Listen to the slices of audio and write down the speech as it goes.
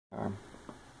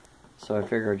So I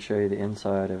figured I'd show you the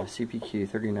inside of a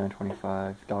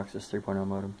DPQ3925 DOCSIS 3.0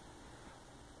 modem.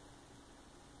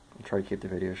 I'll try to keep the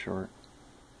video short,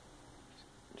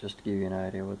 just to give you an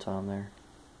idea what's on there.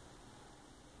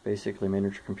 Basically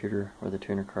miniature computer with a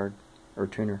tuner card, or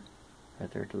tuner,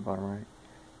 right there to the bottom right.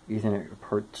 Ethernet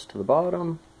ports to the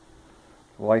bottom.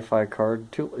 Wi-Fi card,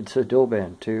 it's a dual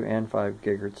band, 2 and 5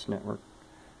 gigahertz network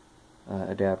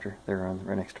adapter there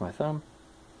right next to my thumb.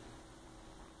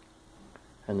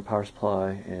 And the power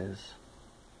supply is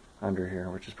under here,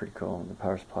 which is pretty cool. The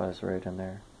power supply is right in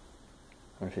there.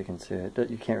 I don't know if you can see it.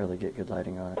 You can't really get good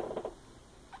lighting on it.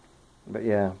 But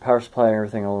yeah, power supply and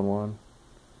everything all in one.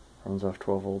 Runs off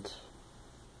 12 volts.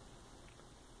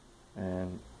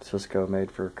 And Cisco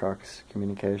made for Cox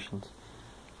Communications.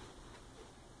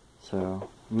 So,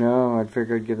 no, I'd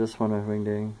figure I'd give this one a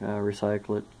wing-ding,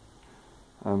 recycle it.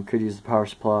 Could use the power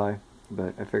supply,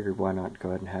 but I figured why not go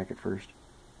ahead and hack it first.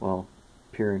 Well,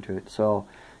 peer into it. So I'll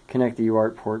connect the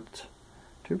UART ports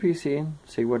to a PC and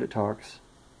see what it talks.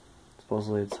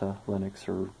 Supposedly it's Linux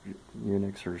or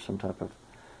Unix or some type of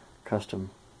custom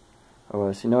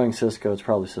OS. Knowing Cisco, it's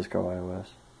probably Cisco iOS.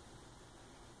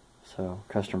 So,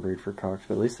 custom breed for Cox,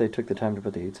 but at least they took the time to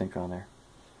put the heatsink on there.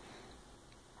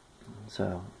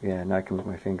 So, yeah, now I can move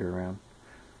my finger around.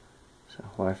 So,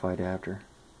 Wi-Fi adapter.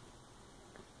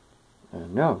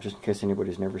 No, just in case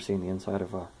anybody's never seen the inside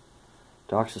of a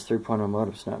DOCSIS 3.0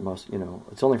 modem, it's not most,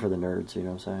 it's only for the nerds, you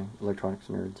know what I'm saying? Electronics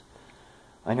nerds.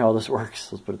 I know how this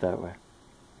works, let's put it that way.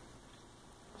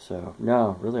 So,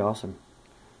 no, really awesome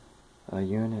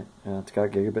unit. It's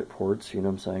got gigabit ports, you know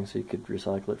what I'm saying, so you could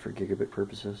recycle it for gigabit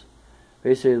purposes.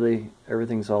 Basically,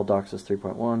 everything's all DOCSIS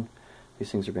 3.1.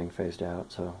 These things are being phased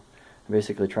out, so I'm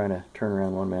basically trying to turn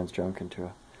around one man's junk into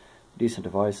a decent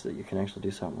device that you can actually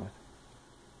do something with.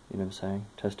 You know what I'm saying?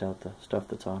 Test out the stuff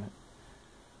that's on it.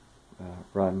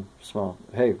 Run small.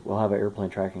 Hey, we'll have an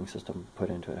airplane tracking system put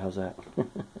into it. How's that?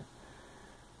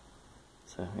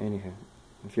 So, anywho,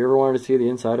 if you ever wanted to see the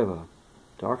inside of a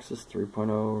DOCSIS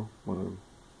 3.0 modem,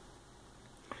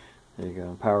 there you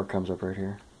go. Power comes up right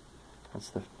here. That's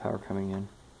the power coming in.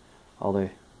 All the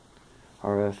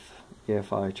RF,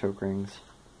 EFI choke rings.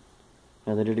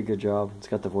 Now they did a good job. It's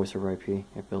got the voice over IP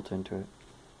built into it.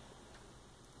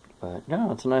 But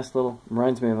no, it's a nice little,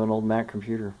 reminds me of an old Mac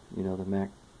computer. You know, the Mac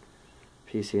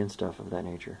PC and stuff of that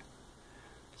nature.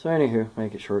 So anywho,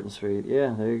 make it short and sweet.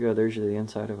 Yeah, there you go. There's the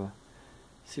inside of a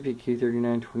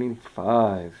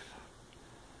DPQ3925.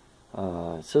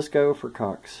 Cisco for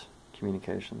Cox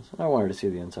Communications. I wanted to see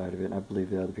the inside of it, and I believe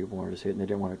the other people wanted to see it, and they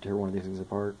didn't want to tear one of these things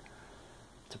apart.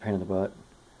 It's a pain in the butt.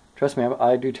 Trust me,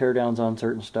 I do teardowns on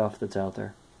certain stuff that's out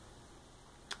there.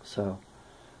 So,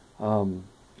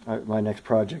 my next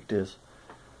project is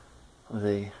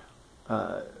the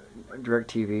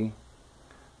DirecTV.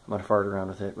 I'm going to fart around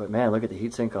with it, but man, look at the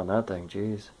heatsink on that thing,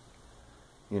 jeez.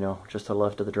 You know, just to the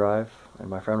left of the drive, and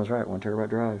my friend was right, 1 terabyte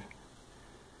drive.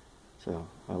 So,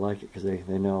 I like it because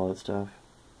they know all that stuff.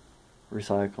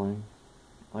 Recycling,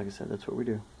 like I said, that's what we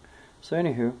do. So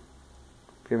anywho,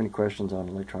 if you have any questions on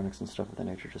electronics and stuff of that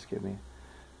nature, just give me,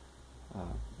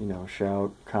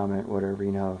 shout, comment, whatever.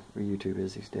 You know how YouTube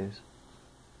is these days.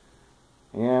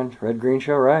 And red green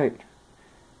show right.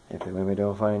 If the women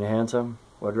don't find you handsome,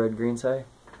 what'd red green say?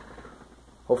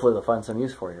 Hopefully they'll find some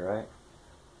use for you, right?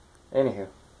 Anywho,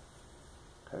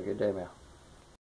 have a good day, man.